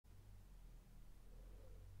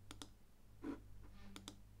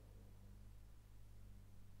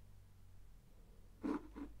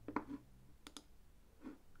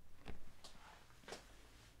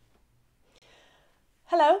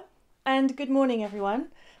Hello and good morning everyone.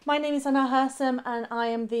 My name is Anna Hersam and I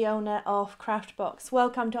am the owner of Craftbox.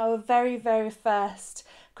 Welcome to our very first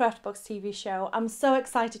Craftbox TV show. I'm so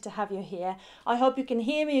excited to have you here. I hope you can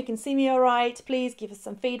hear me, you can see me all right. Please give us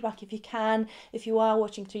some feedback if you can. If you are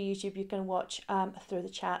watching through YouTube, you can watch through the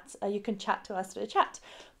chat. You can chat to us through the chat.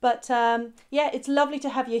 But yeah, it's lovely to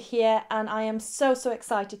have you here and I am so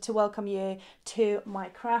excited to welcome you to my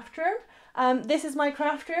craft room. This is my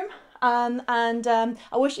craft room. I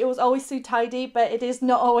wish it was always so tidy, but it is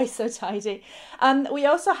not always so tidy. We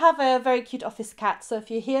also have a very cute office cat, so if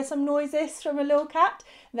you hear some noises from a little cat,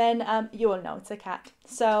 then you will know it's a cat.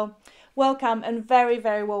 So welcome and very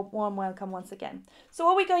warm welcome once again. So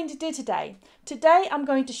what are we going to do today? Today I'm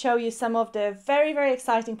going to show you some of the very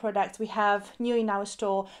exciting products we have new in our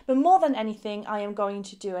store, but more than anything I am going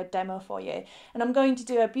to do a demo for you, and I'm going to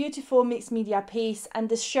do a beautiful mixed media piece, and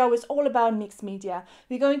this show is all about mixed media.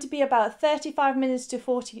 We're going to be about 35 to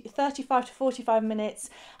 45 minutes,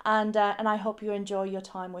 and I hope you enjoy your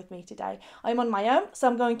time with me today. I'm on my own, so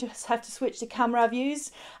I'm going to have to switch the camera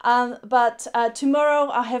views, but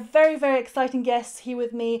tomorrow I have very exciting guests here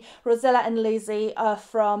with me, Rosella and Lizzie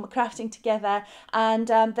from Crafting Together, and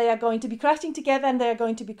they are going to be crafting together and they are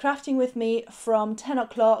going to be crafting with me from 10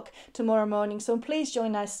 o'clock tomorrow morning. So please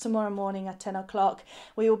join us tomorrow morning at 10 o'clock.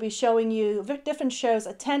 We will be showing you different shows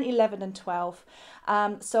at 10, 11 and 12.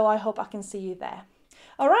 So I hope I can see you there.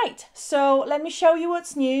 All right, so let me show you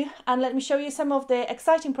what's new and let me show you some of the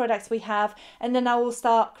exciting products we have, and then I will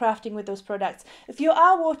start crafting with those products. If you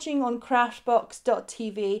are watching on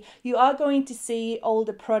craftbox.tv, you are going to see all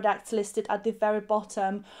the products listed at the very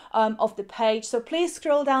bottom of the page. So please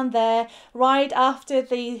scroll down there right after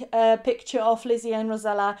the picture of Lizzie and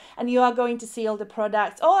Rosella, and you are going to see all the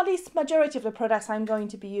products, or at least majority of the products I'm going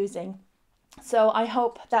to be using. So I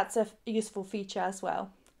hope that's a useful feature as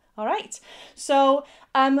well. All right, so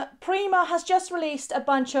Prima has just released a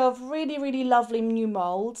bunch of really lovely new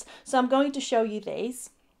molds, so I'm going to show you these.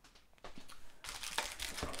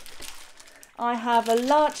 I have a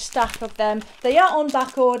large stack of them. They are on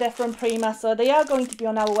back order from Prima, so they are going to be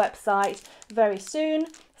on our website very soon.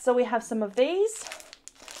 So we have some of these,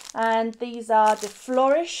 and these are the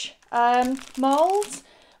Flourish molds.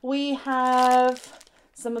 We have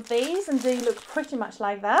some of these, and they look pretty much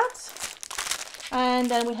like that.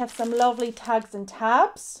 And then we have some lovely tags and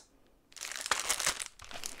tabs.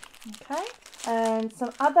 Okay, and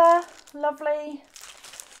some other lovely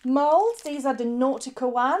molds. These are the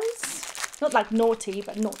nautical ones. Not like naughty,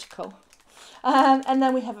 but nautical. And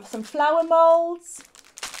then we have some flower molds.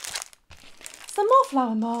 Some more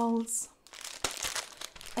flower molds.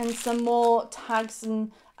 And some more tags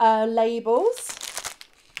and labels.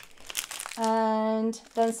 And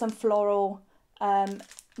then some floral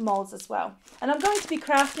molds as well, and I'm going to be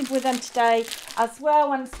crafting with them today as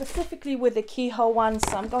well, and specifically with the keyhole ones.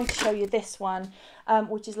 So I'm going to show you this one,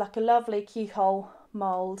 which is like a lovely keyhole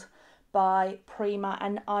mold by Prima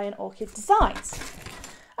and Iron Orchid Designs.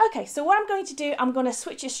 Okay, so what I'm going to do, I'm going to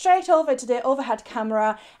switch it straight over to the overhead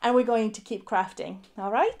camera and we're going to keep crafting.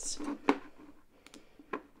 All right.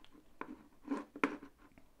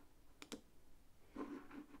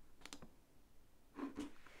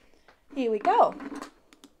 Here we go.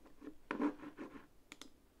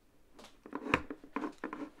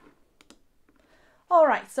 All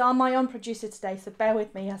right, so I'm my own producer today, so bear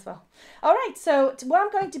with me as well. All right, so what I'm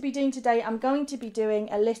going to be doing today, I'm going to be doing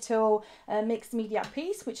a little mixed media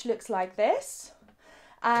piece, which looks like this.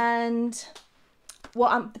 And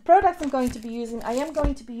the products I'm going to be using, I am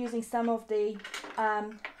going to be using some of the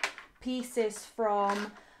pieces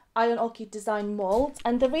from Iron Orchid Design molds.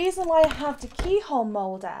 And the reason why I have the keyhole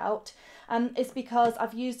mold out is because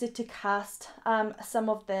I've used it to cast some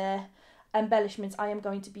of the embellishments I am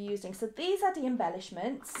going to be using. So these are the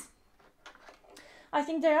embellishments. I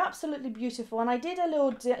think they're absolutely beautiful, and I did a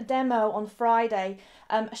little demo on Friday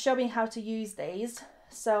showing how to use these,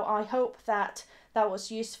 so I hope that that was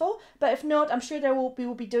useful. But if not, I'm sure we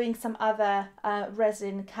will be doing some other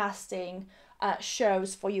resin casting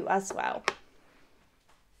shows for you as well.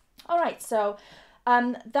 All right, so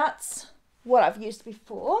that's what I've used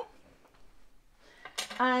before.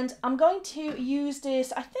 And I'm going to use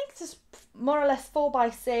this, I think this is more or less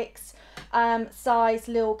 4x6 size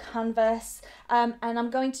little canvas, and I'm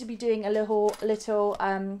going to be doing a little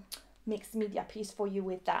mixed media piece for you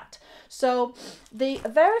with that. So the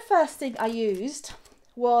very first thing I used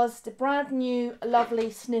was the brand new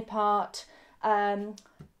lovely Snip Art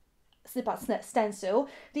Snip Art stencil.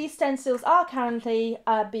 These stencils are currently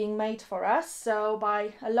being made for us, so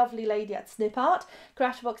by a lovely lady at Snip Art.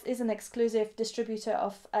 Craftbox is an exclusive distributor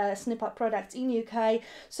of Snip Art products in UK,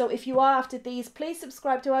 so if you are after these, please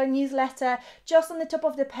subscribe to our newsletter just on the top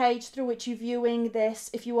of the page through which you're viewing this.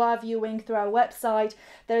 If you are viewing through our website,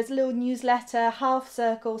 there's a little newsletter, half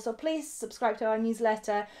circle, so please subscribe to our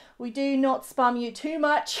newsletter. We do not spam you too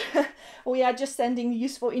much. We are just sending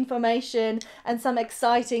useful information and some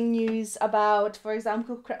exciting news about, for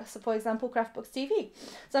example, Craftbox TV.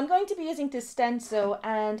 So I'm going to be using this stencil,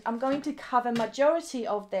 and I'm going to cover majority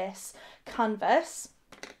of this canvas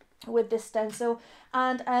with this stencil.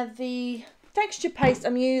 And the texture paste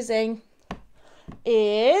I'm using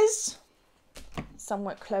is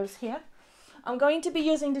somewhat close here. I'm going to be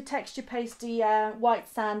using the texture paste, the White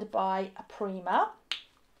Sand by Prima.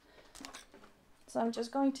 So I'm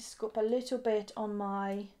just going to scoop a little bit on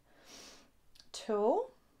my tool,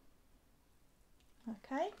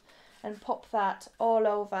 okay, and pop that all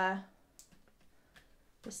over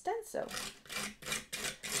the stencil.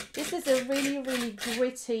 This is a really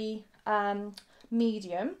gritty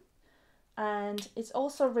medium, and it's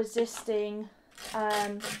also resisting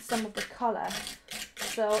some of the colour,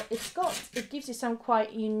 so it gives you some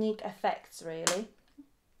quite unique effects really.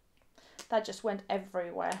 That just went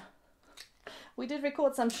everywhere. We did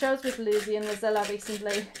record some shows with Lucy and Rosella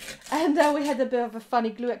recently, and we had a bit of a funny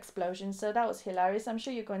glue explosion, so that was hilarious. I'm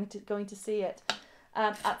sure you're going to see it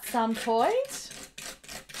at some point.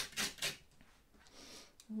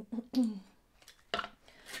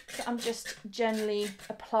 So I'm just gently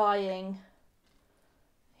applying.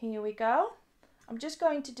 Here we go. I'm just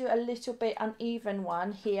going to do a little bit uneven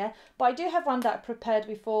one here, but I do have one that I prepared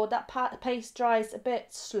before. That paste dries a bit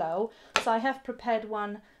slow, so I have prepared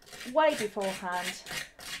one way beforehand,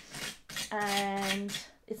 and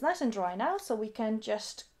it's nice and dry now, so we can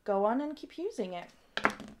just go on and keep using it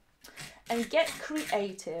and get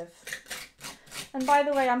creative. And by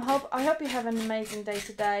the way, I hope you have an amazing day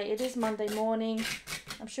today. It is Monday morning.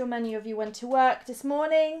 I'm sure many of you went to work this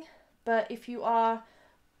morning, but if you are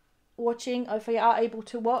watching, or if you are able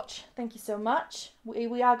to watch, thank you so much.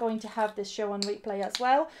 We are going to have this show on replay as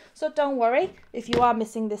well, so don't worry if you are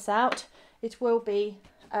missing this out. It will be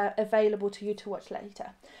available to you to watch later.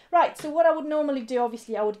 Right, so what I would normally do,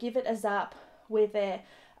 obviously I would give it a zap with a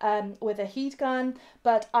heat gun,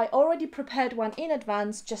 but I already prepared one in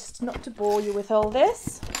advance just not to bore you with all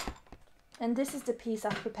this. And this is the piece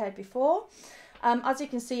I've prepared before. As you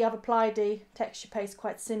can see, I've applied the texture paste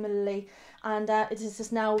quite similarly, and it is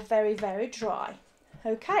just now very dry.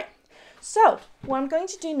 Okay, so what I'm going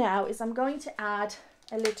to do now is I'm going to add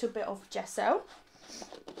a little bit of gesso.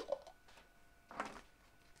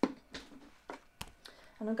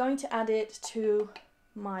 And I'm going to add it to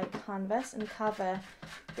my canvas and cover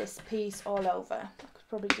this piece all over. I could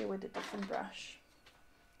probably do with a different brush.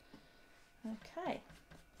 Okay.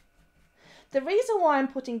 The reason why I'm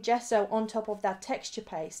putting gesso on top of that texture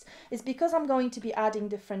paste is because I'm going to be adding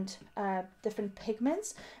different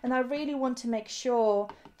pigments, and I really want to make sure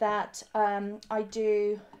that I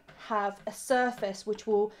do have a surface which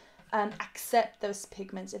will accept those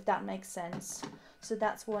pigments, if that makes sense. So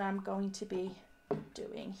that's what I'm going to be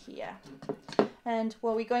doing here. And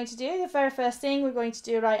what we're going to do, the very first thing we're going to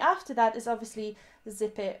do right after that is obviously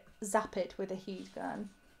zap it with a heat gun.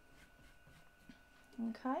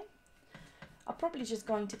 Okay, I'm probably just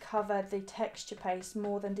going to cover the texture paste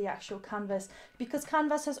more than the actual canvas, because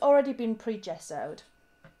canvas has already been pre-gessoed.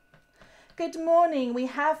 Good morning, we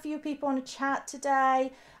have a few people on the chat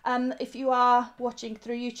today. If you are watching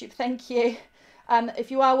through YouTube, thank you.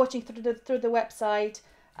 If you are watching through the website,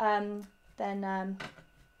 then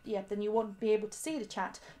you won't be able to see the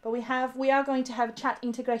chat. But we are going to have a chat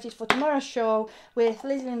integrated for tomorrow's show with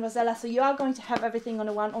Lizzie and Rosella, so you are going to have everything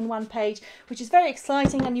on one page, which is very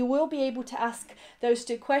exciting, and you will be able to ask those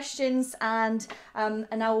two questions, and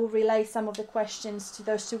I will relay some of the questions to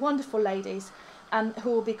those two wonderful ladies who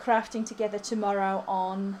will be crafting together tomorrow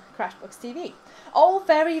on Craftbox TV. All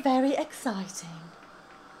very exciting.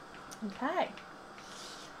 Okay.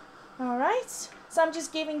 All right. So I'm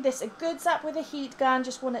just giving this a good zap with a heat gun,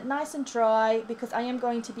 just want it nice and dry, because I am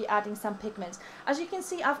going to be adding some pigments. As you can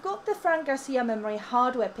see, I've got the Fran Garcia Memory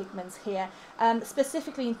hardware pigments here,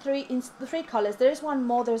 specifically in three colours. There is one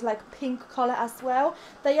more, there's like a pink colour as well.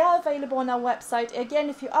 They are available on our website. Again,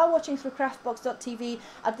 if you are watching through craftbox.tv,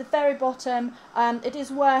 at the very bottom, it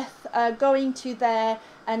is worth going to there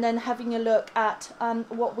and then having a look at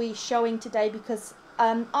what we're showing today, because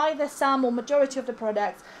either some or majority of the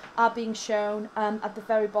products are being shown at the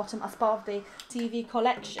very bottom as part of the TV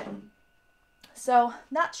collection. So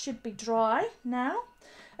that should be dry now.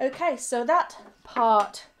 Okay, so that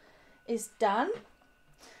part is done.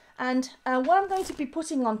 And what I'm going to be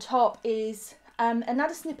putting on top is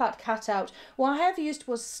another snip art cutout. What I have used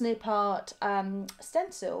was snip art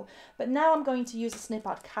stencil, but now I'm going to use a snip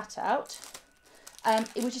art cutout,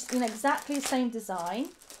 which is in exactly the same design.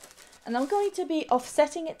 And I'm going to be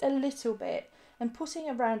offsetting it a little bit and putting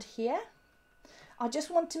it around here. I just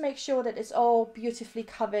want to make sure that it's all beautifully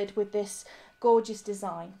covered with this gorgeous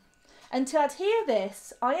design. And to adhere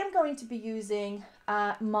this, I am going to be using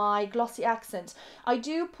my glossy accents. I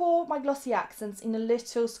do pour my glossy accents in a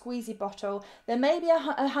little squeezy bottle. There may be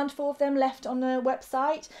a handful of them left on the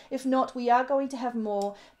website. If not, we are going to have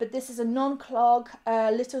more. But this is a non-clog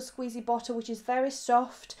little squeezy bottle, which is very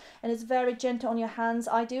soft and it's very gentle on your hands.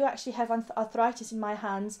 I do actually have arthritis in my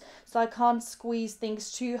hands, so I can't squeeze things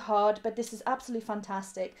too hard, but this is absolutely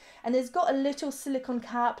fantastic. And it's got a little silicone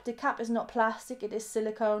cap. The cap is not plastic, it is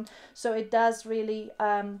silicone, so it does really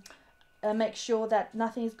make sure that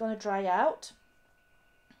nothing is going to dry out.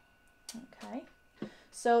 Okay,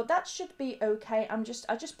 so that should be okay. I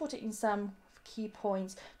just put it in some key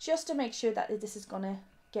points just to make sure that this is going to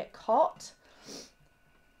get caught.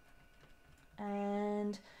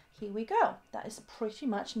 And here we go. That is pretty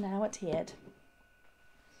much now adhered.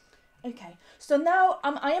 Okay, so now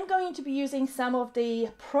I am going to be using some of the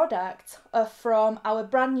products from our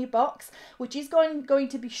brand new box, which is going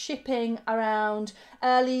to be shipping around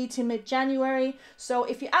early to mid-January. So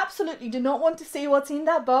if you absolutely do not want to see what's in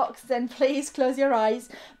that box, then please close your eyes.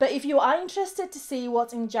 But if you are interested to see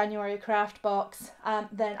what's in January craft box,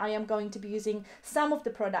 then I am going to be using some of the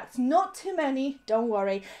products. Not too many, don't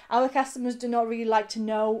worry. Our customers do not really like to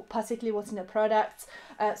know particularly what's in the products,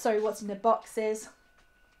 what's in the boxes.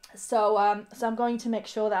 So I'm going to make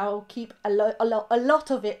sure that I'll keep a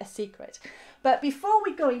lot of it a secret. But before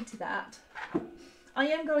we go into that, I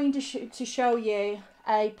am going to show you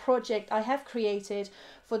a project I have created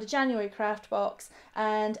for the January craft box,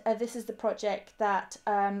 and this is the project that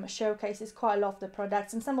showcases quite a lot of the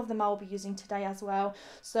products, and some of them I'll be using today as well.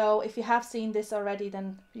 So if you have seen this already,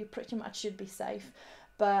 then you pretty much should be safe.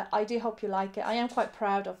 But I do hope you like it. I am quite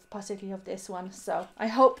proud of particularly of this one, so I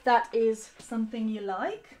hope that is something you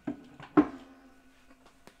like.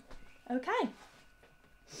 Okay,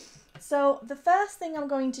 so the first thing I'm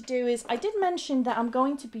going to do is, I did mention that I'm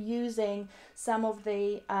going to be using some of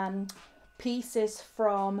the pieces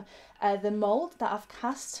from the mold that I've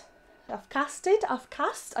cast. I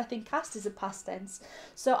think cast is a past tense.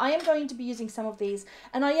 So I am going to be using some of these,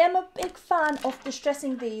 and I am a big fan of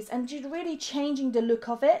distressing these and really changing the look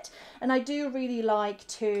of it. And I do really like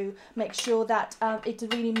to make sure that it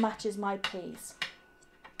really matches my piece.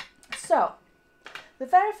 So the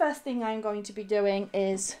very first thing I'm going to be doing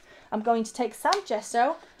is I'm going to take some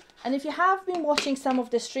gesso. And if you have been watching some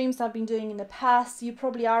of the streams I've been doing in the past, you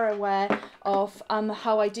probably are aware of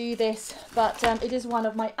how I do this, but it is one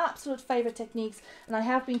of my absolute favorite techniques, and I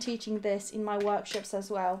have been teaching this in my workshops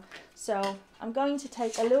as well. So I'm going to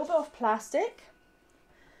take a little bit of plastic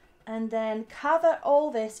and then cover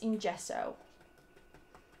all this in gesso.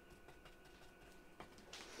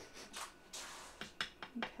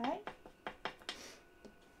 Okay.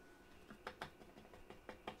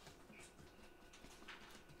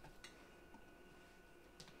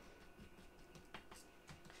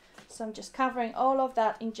 So I'm just covering all of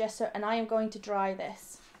that in gesso, and I am going to dry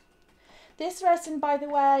this. This resin, by the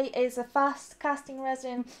way, is a fast casting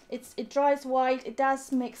resin. It dries white, it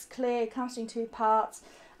does mix clear, it comes in two parts.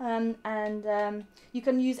 You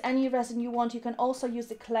can use any resin you want. You can also use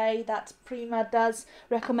the clay that Prima does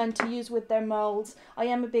recommend to use with their molds. I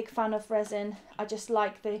am a big fan of resin. I just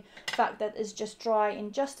like the fact that it's just dry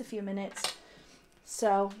in just a few minutes.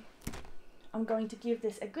 So I'm going to give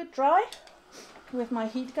this a good dry with my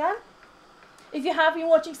heat gun. If you have been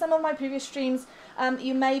watching some of my previous streams,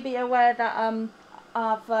 you may be aware that I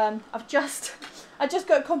just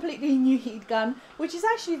got a completely new heat gun, which is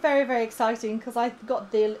actually very, very exciting because I got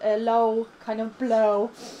the low kind of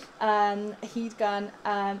blow heat gun,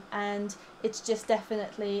 and it's just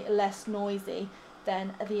definitely less noisy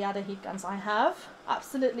than the other heat guns I have.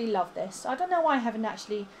 Absolutely love this. I don't know why I haven't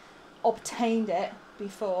actually obtained it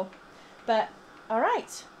before, but all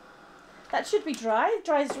right. That should be dry. It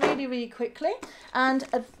dries really, really quickly. And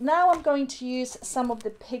now I'm going to use some of the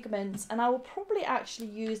pigments, and I will probably actually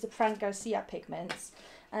use the Frank Garcia pigments.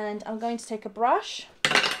 And I'm going to take a brush,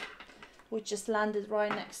 which just landed right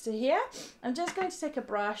next to here. I'm just going to take a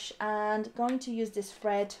brush and going to use this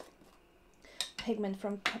red pigment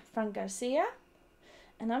from Frank Garcia.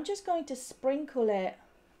 And I'm just going to sprinkle it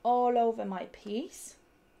all over my piece,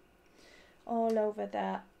 all over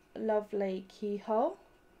that lovely keyhole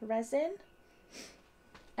resin.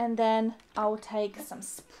 And then I'll take some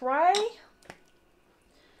spray,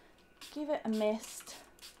 give it a mist.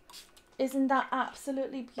 Isn't that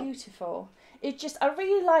absolutely beautiful? It just, I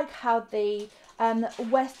really like how the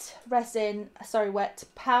wet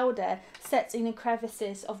powder sets in the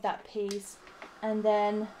crevices of that piece, and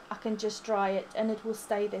then I can just dry it and it will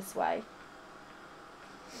stay this way.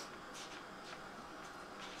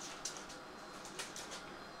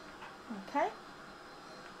 Okay.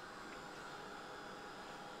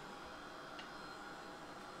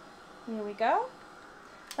 Here we go.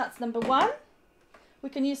 That's number one. We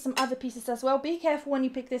can use some other pieces as well. Be careful when you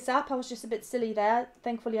pick this up. I was just a bit silly there.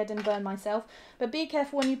 Thankfully I didn't burn myself. But be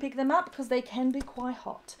careful when you pick them up because they can be quite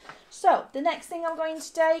hot. So the next thing I'm going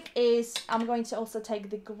to take is, I'm going to also take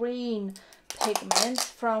the green pigment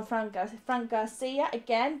from Frank Garcia.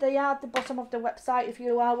 Again, they are at the bottom of the website if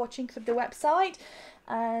you are watching through the website.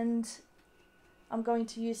 And I'm going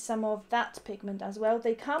to use some of that pigment as well.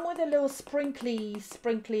 They come with a little sprinkly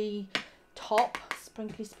top.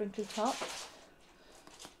 Sprinkly top.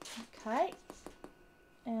 Okay,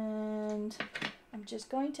 and I'm just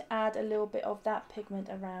going to add a little bit of that pigment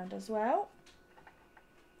around as well.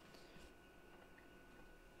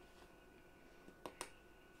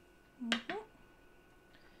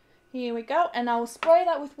 Here we go, and I'll spray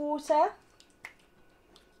that with water.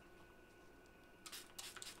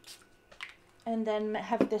 And then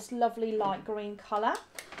have this lovely light green colour.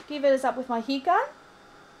 Give it up with my heat gun.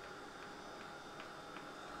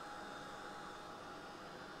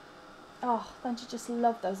 Oh, don't you just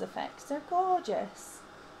love those effects? They're gorgeous.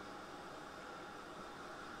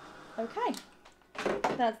 Okay,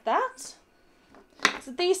 that's that.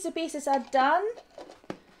 So these two pieces are done.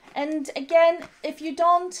 And again, if you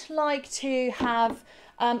don't like to have,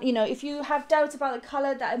 you know, if you have doubts about the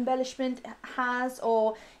colour that embellishment has,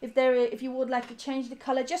 or if you would like to change the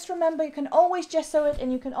colour, just remember you can always gesso it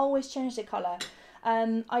and you can always change the colour. I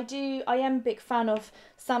am a big fan of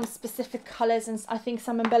some specific colours, and I think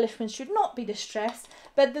some embellishments should not be distressed,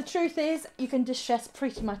 but the truth is you can distress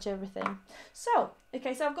pretty much everything. So,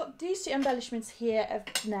 okay, so I've got these two embellishments here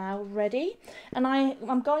now ready, and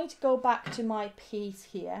I'm going to go back to my piece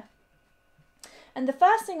here. And the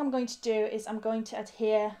first thing I'm going to do is I'm going to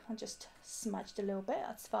adhere, I just smudged a little bit,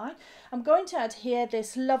 that's fine. I'm going to adhere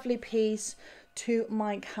this lovely piece to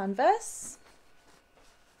my canvas.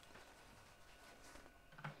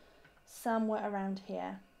 Somewhere around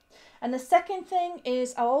here. And the second thing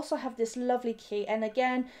is I also have this lovely key, and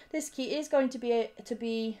again this key is going to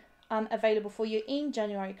be available for you in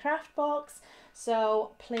January Craft Box,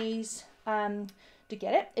 so please do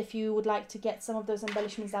get it if you would like to get some of those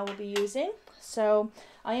embellishments I will be using. So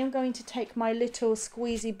I am going to take my little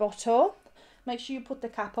squeezy bottle. Make sure you put the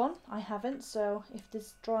cap on. I haven't, so if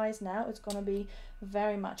this dries now it's going to be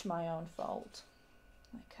very much my own fault.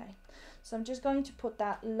 Okay. So I'm just going to put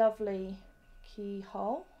that lovely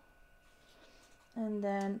keyhole and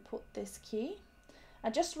then put this key.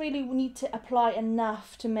 I just really need to apply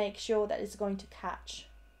enough to make sure that it's going to catch.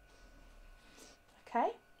 Okay.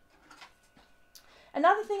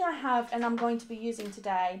 Another thing I have and I'm going to be using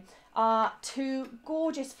today are two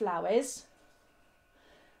gorgeous flowers.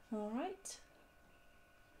 All right.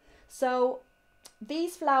 So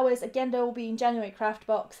these flowers, again, they will be in January Craft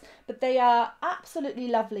Box, but they are absolutely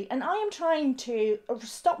lovely. And I am trying to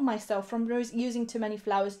stop myself from using too many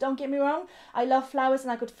flowers. Don't get me wrong, I love flowers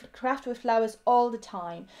and I could craft with flowers all the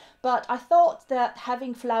time. But I thought that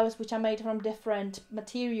having flowers which are made from different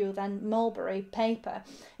material than mulberry paper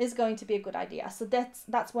is going to be a good idea. So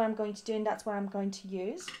that's what I'm going to do, and that's what I'm going to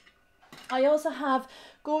use. I also have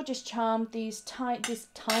gorgeous charm, these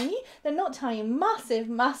tiny, they're not tiny,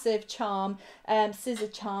 massive charm, scissor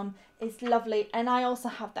charm. It's lovely. And I also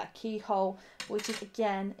have that keyhole, which is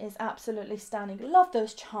again is absolutely stunning. Love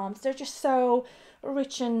those charms. They're just so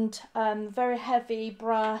rich and very heavy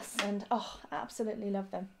brass, and oh, absolutely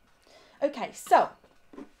love them. Okay, so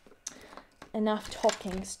enough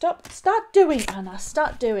talking. Start doing, Anna,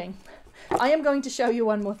 start doing. I am going to show you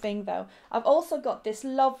one more thing though. I've also got this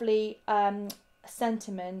lovely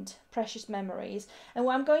sentiment, Precious Memories, and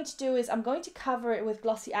what I'm going to do is I'm going to cover it with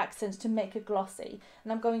glossy accents to make it glossy,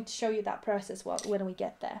 and I'm going to show you that process when we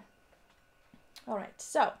get there. Alright,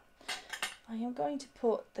 so I am going to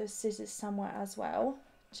put those scissors somewhere as well,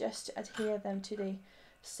 just to adhere them to the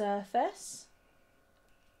surface.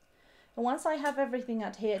 And once I have everything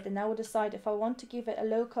adhered, then I will decide if I want to give it a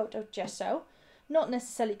low coat of gesso. Not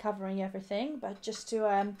necessarily covering everything, but just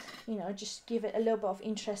to, you know, just give it a little bit of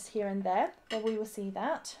interest here and there. But we will see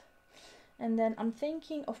that. And then I'm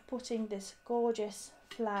thinking of putting this gorgeous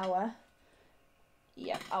flower.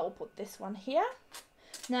 Yeah, I will put this one here.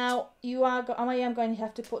 Now I am going to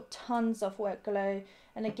have to put tons of wet glue,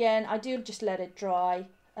 and again I do just let it dry,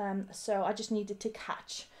 so I just needed to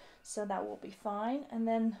catch, so that will be fine. And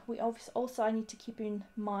then also I need to keep in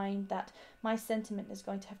mind that my sentiment is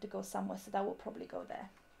going to have to go somewhere, so that will probably go there.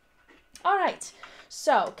 All right,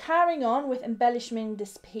 so carrying on with embellishing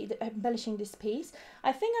this piece,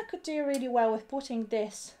 I think I could do really well with putting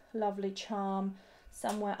this lovely charm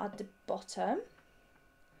somewhere at the bottom,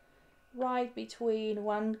 right between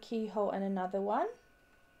one keyhole and another one,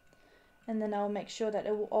 and then I'll make sure that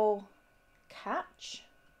it will all catch.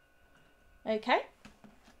 Okay,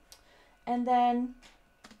 and then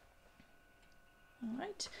all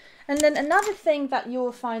right. And then another thing that you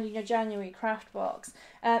will find in your January craft box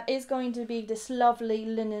is going to be this lovely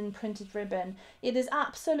linen printed ribbon. It is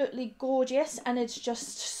absolutely gorgeous, and it's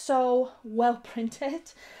just so well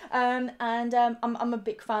printed. I'm a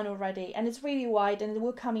big fan already, and it's really wide, and it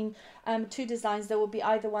will come in 2 designs. There will be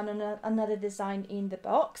either one or another design in the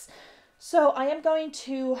box. So I am going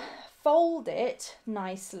to fold it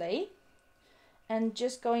nicely and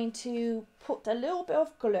just going to put a little bit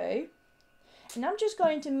of glue. And I'm just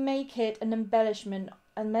going to make it an embellishment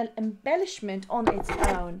on its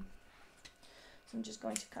own. So I'm just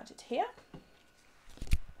going to cut it here.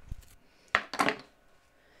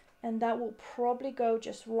 And that will probably go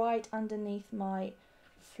just right underneath my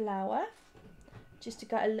flower, just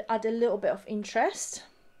to add a little bit of interest.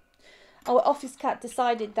 Our office cat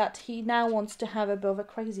decided that he now wants to have a bit of a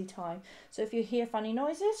crazy time. So if you hear funny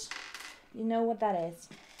noises, you know what that is.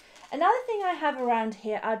 Another thing I have around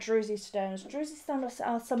here are druzy stones. Druzy stones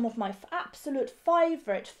are some of my absolute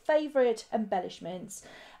favorite embellishments.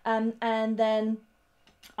 And then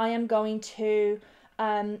I am going to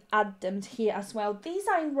add them here as well. These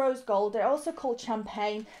are in rose gold. They're also called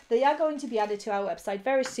champagne. They are going to be added to our website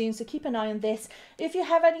very soon, so keep an eye on this. If you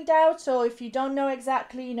have any doubts, or if you don't know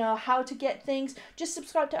exactly how to get things, just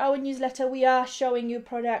subscribe to our newsletter. We are showing you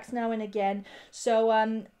products now and again,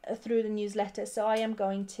 so through the newsletter. So I am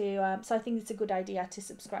going to so I think it's a good idea to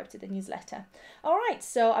subscribe to the newsletter. All right,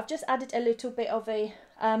 so I've just added a little bit of a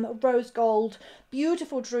rose gold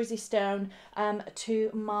beautiful druzy stone to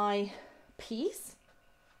my piece.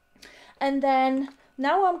 And then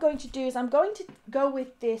now what I'm going to do is I'm going to go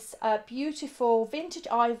with this beautiful vintage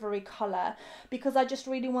ivory colour, because I just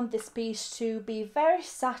really want this piece to be very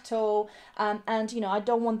subtle, and I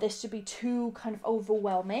don't want this to be too kind of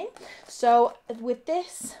overwhelming. So with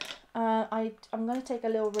this I'm going to take a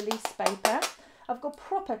little release paper. I've got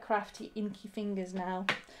proper crafty inky fingers now,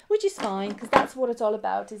 which is fine because that's what it's all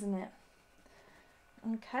about, isn't it?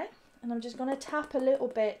 Okay, and I'm just going to tap a little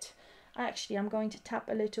bit. Actually, I'm going to tap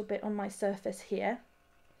a little bit on my surface here.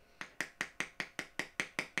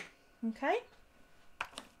 Okay.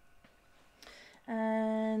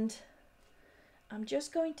 And I'm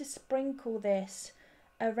just going to sprinkle this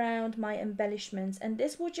around my embellishments, and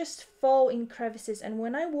this will just fall in crevices, and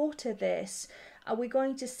when I water this, we're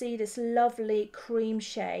going to see this lovely cream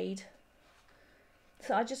shade.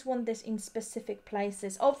 So I just want this in specific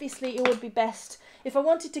places. Obviously, it would be best, if I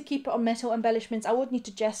wanted to keep it on metal embellishments, I would need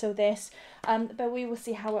to gesso this, but we will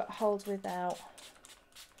see how it holds without.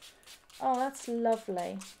 Oh, that's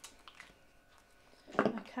lovely.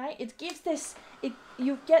 Okay, it gives this,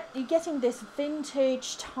 you're getting this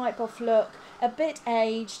vintage type of look, a bit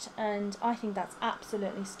aged, and I think that's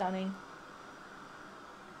absolutely stunning.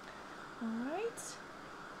 All right.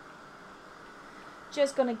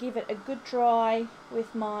 Just going to give it a good dry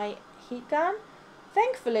with my heat gun.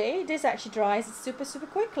 Thankfully, this actually dries super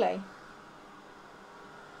quickly.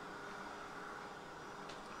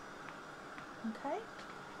 Okay,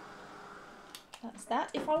 that's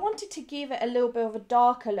that. If I wanted to give it a little bit of a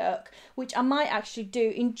darker look, which I might actually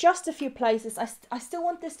do in just a few places, I still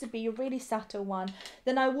want this to be a really subtle one,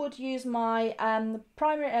 then I would use my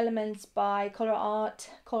Primary Elements by Color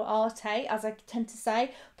Arte, as I tend to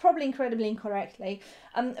say, probably incredibly incorrectly,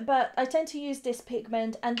 but I tend to use this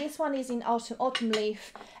pigment, and this one is in Autumn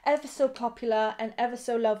Leaf, ever so popular and ever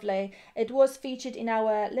so lovely. It was featured in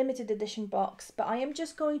our limited edition box, but I am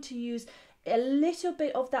just going to use a little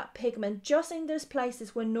bit of that pigment just in those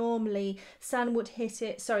places where normally sun would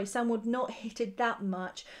not hit it that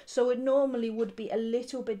much, so it normally would be a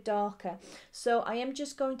little bit darker. So I am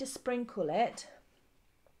just going to sprinkle it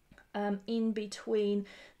in between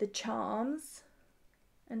the charms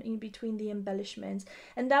and in between the embellishments,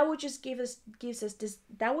 and that would just give us this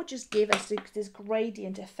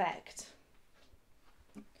gradient effect.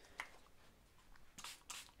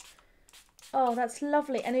 Oh, that's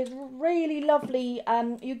lovely, and it's really lovely.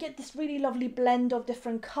 You get this really lovely blend of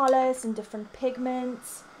different colours and different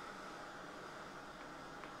pigments.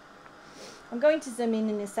 I'm going to zoom in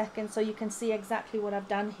a second so you can see exactly what I've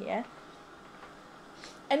done here.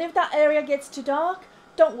 And if that area gets too dark,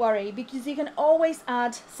 don't worry, because you can always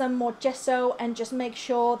add some more gesso and just make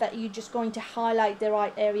sure that you're just going to highlight the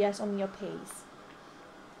right areas on your piece.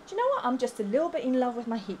 Do you know what? I'm just a little bit in love with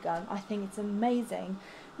my heat gun. I think it's amazing.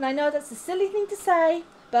 And I know that's a silly thing to say,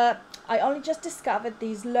 but I only just discovered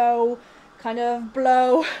these low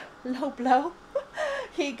blow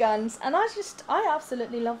heat guns, and I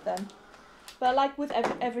absolutely love them. But like with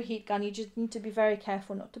every heat gun, you just need to be very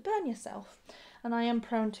careful not to burn yourself. And I am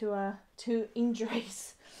prone to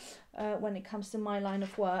injuries when it comes to my line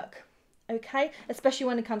of work. Okay, especially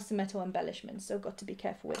when it comes to metal embellishments, so got to be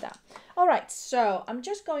careful with that. All right, so I'm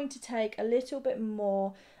just going to take a little bit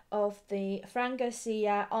more of the Fran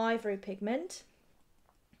Garcia ivory pigment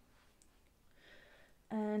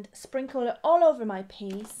and sprinkle it all over my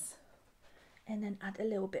piece, and then add a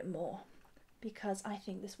little bit more because I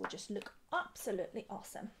think this will just look absolutely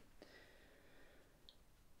awesome.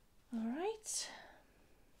 All right.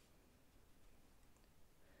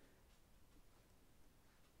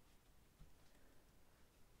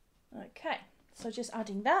 Okay, so just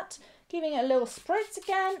adding that, giving it a little spritz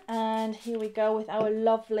again, and here we go with our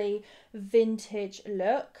lovely vintage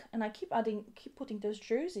look. And I keep putting those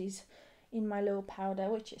jerseys in my little powder,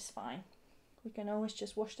 which is fine. We can always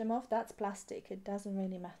just wash them off. That's plastic, it doesn't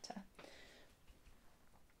really matter.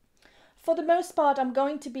 For the most part, I'm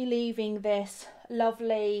going to be leaving this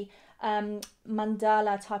lovely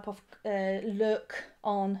mandala type of look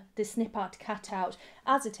on the Snip Art cutout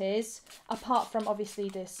as it is, apart from obviously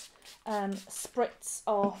this spritz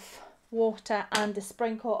of water and the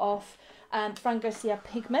sprinkle of Fran Garcia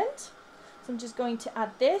pigment. So I'm just going to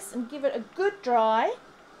add this and give it a good dry.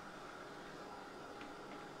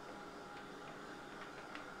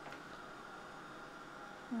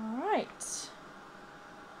 All right,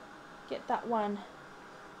 get that one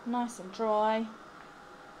nice and dry.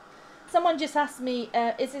 Someone just asked me,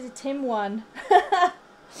 is it a Tim one?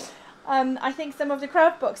 I think some of the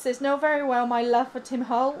craft boxes know very well my love for Tim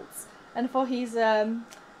Holtz and for his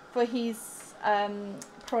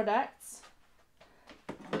products.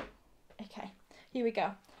 Okay, here we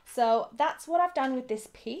go. So that's what I've done with this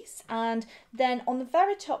piece, and then on the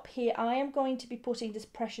very top here I am going to be putting this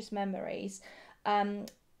Precious Memories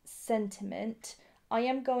sentiment. I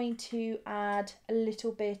am going to add a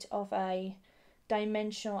little bit of a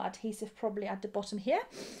dimensional adhesive probably at the bottom here,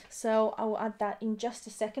 so I will add that in just a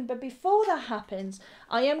second. But before that happens,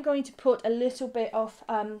 I am going to put a little bit of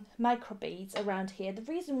micro beads around here. The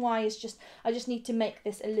reason why is just I just need to make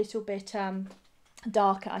this a little bit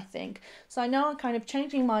darker, I think. So I know I'm kind of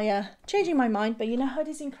changing my mind, but you know how it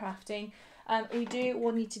is in crafting. We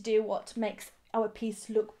need to do what makes our piece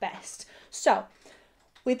look best. So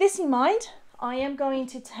with this in mind, I am going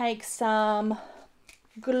to take some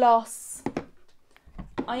gloss.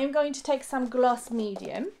 I am going to take some gloss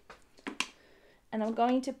medium, and I'm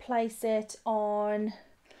going to place it on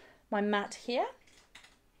my mat here,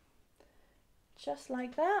 just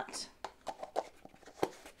like that.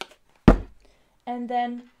 And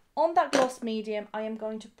then on that gloss medium, I am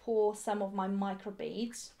going to pour some of my micro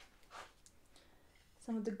beads,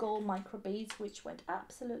 some of the gold micro beads, which went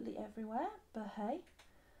absolutely everywhere, but hey,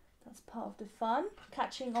 that's part of the fun,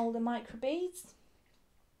 catching all the micro beads.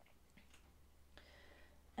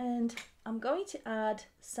 And I'm going to add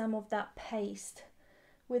some of that paste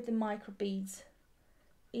with the micro beads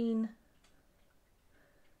in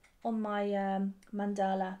on my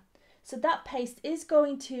mandala. So that paste is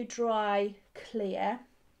going to dry clear,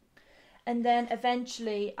 and then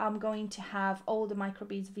eventually I'm going to have all the micro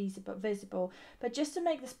beads visible. But just to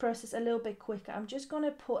make this process a little bit quicker, I'm just going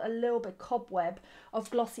to put a little bit cobweb of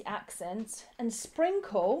glossy accents and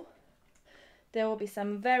sprinkle. There will be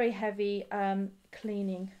some very heavy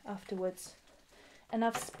cleaning afterwards. And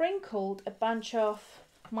I've sprinkled a bunch of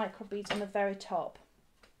micro beads on the very top.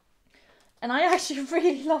 And I actually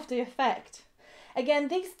really love the effect. Again,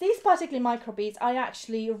 these particular micro beads are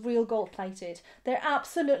actually real gold plated. They're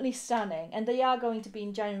absolutely stunning, and they are going to be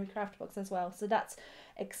in January craft box as well, so that's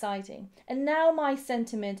exciting. And now my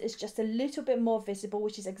sentiment is just a little bit more visible,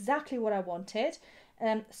 which is exactly what I wanted.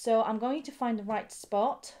 So I'm going to find the right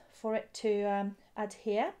spot for it to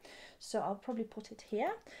adhere. So I'll probably put it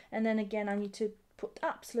here, and then again I need to put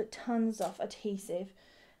absolute tons of adhesive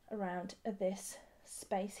around this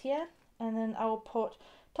space here, and then I will put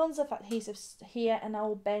tons of adhesives here, and I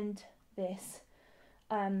will bend this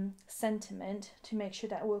sentiment to make sure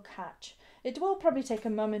that it will catch. It will probably take a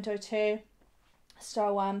moment or two,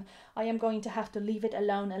 so I am going to have to leave it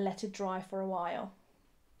alone and let it dry for a while.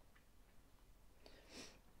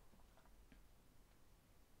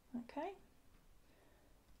 Okay,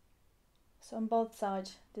 So on both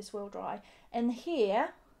sides this will dry. And here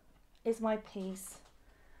is my piece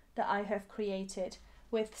that I have created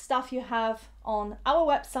with stuff you have on our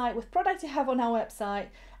website, with products you have on our website,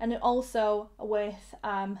 and also with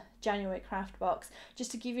January Craft Box,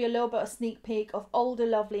 just to give you a little bit of sneak peek of all the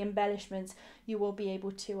lovely embellishments you will be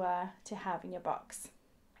able to have in your box.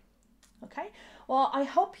 Okay, well, I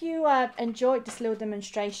hope you enjoyed this little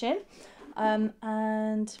demonstration,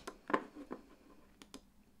 and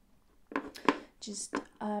just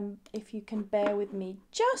if you can bear with me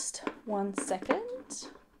just 1 second.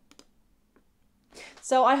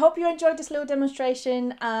 So I hope you enjoyed this little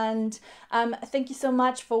demonstration, and thank you so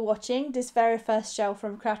much for watching this very first show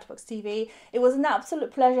from Craftbox TV. It was an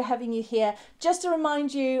absolute pleasure having you here. Just to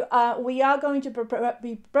remind you, we are going to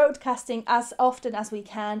be broadcasting as often as we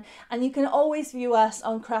can, and you can always view us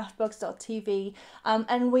on craftbox.tv.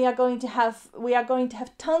 And we are going to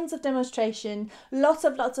have tons of demonstration, lots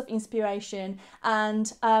of inspiration,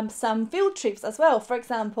 and some field trips as well. For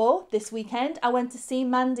example, this weekend I went to see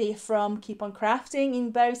Mandy from Keep on Crafting in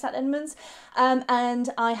Bury St Edmunds, and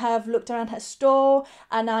I have looked around her store,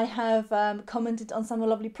 and I have commented on some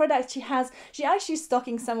lovely products she has. She actually is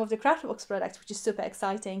stocking some of the Craftbox products, which is super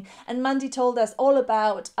exciting. And Mandy told us all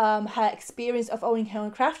about her experience of owning her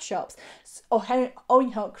own craft shops, or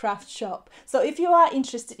owning her own craft shop. So if you are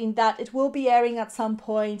interested in that, it will be airing at some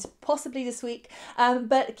point, possibly this week,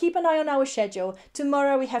 but keep an eye on our schedule.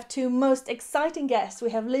 Tomorrow we have two most exciting guests.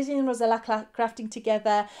 We have Lizzie and Rosella crafting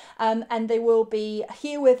together, and they will be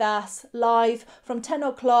here with us live from 10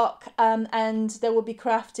 o'clock, and they will be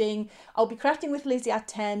crafting. I'll be crafting with Lizzie at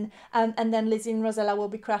 10, and then Lizzie and Rosella will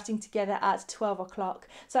be crafting together at 12 o'clock.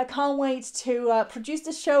 So I can't wait to produce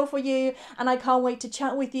the show for you, and I can't wait to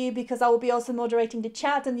chat with you, because I will be also moderating the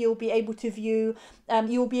chat, and you'll be able to view,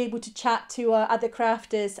 you'll be able to chat to other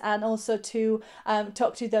crafters, and also to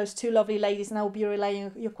talk to those two lovely ladies, and I will be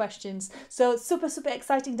relaying your questions. So super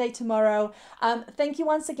exciting day tomorrow. Thank you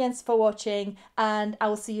once again for watching, and I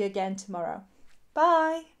will see you again tomorrow.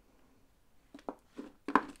 Bye.